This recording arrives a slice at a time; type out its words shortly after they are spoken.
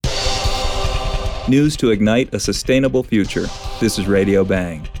News to ignite a sustainable future. This is Radio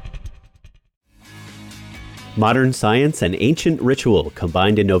Bang. Modern science and ancient ritual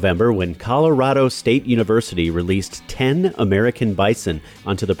combined in November when Colorado State University released 10 American bison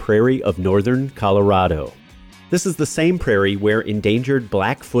onto the prairie of northern Colorado. This is the same prairie where endangered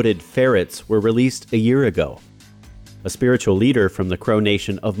black-footed ferrets were released a year ago. A spiritual leader from the Crow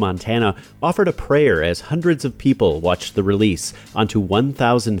Nation of Montana offered a prayer as hundreds of people watched the release onto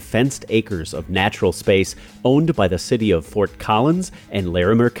 1,000 fenced acres of natural space owned by the city of Fort Collins and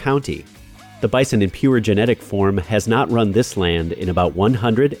Larimer County. The bison in pure genetic form has not run this land in about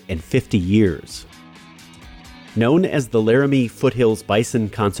 150 years. Known as the Laramie Foothills Bison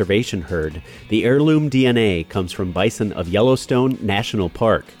Conservation Herd, the heirloom DNA comes from bison of Yellowstone National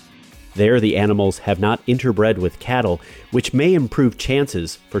Park. There, the animals have not interbred with cattle, which may improve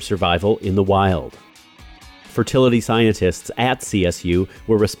chances for survival in the wild. Fertility scientists at CSU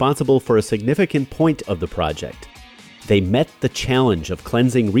were responsible for a significant point of the project. They met the challenge of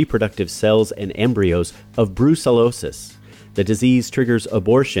cleansing reproductive cells and embryos of brucellosis. The disease triggers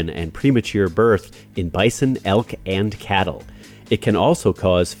abortion and premature birth in bison, elk, and cattle. It can also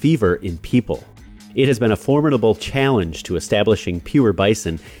cause fever in people. It has been a formidable challenge to establishing pure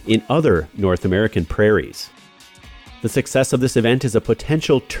bison in other North American prairies. The success of this event is a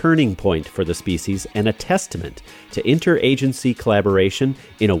potential turning point for the species and a testament to interagency collaboration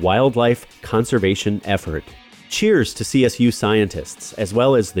in a wildlife conservation effort. Cheers to CSU scientists, as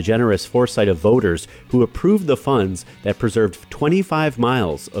well as the generous foresight of voters who approved the funds that preserved 25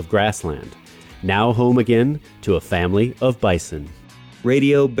 miles of grassland, now home again to a family of bison.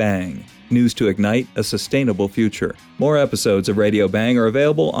 Radio Bang. News to ignite a sustainable future. More episodes of Radio Bang are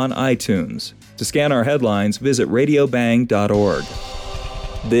available on iTunes. To scan our headlines, visit radiobang.org.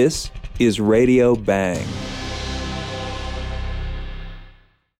 This is Radio Bang.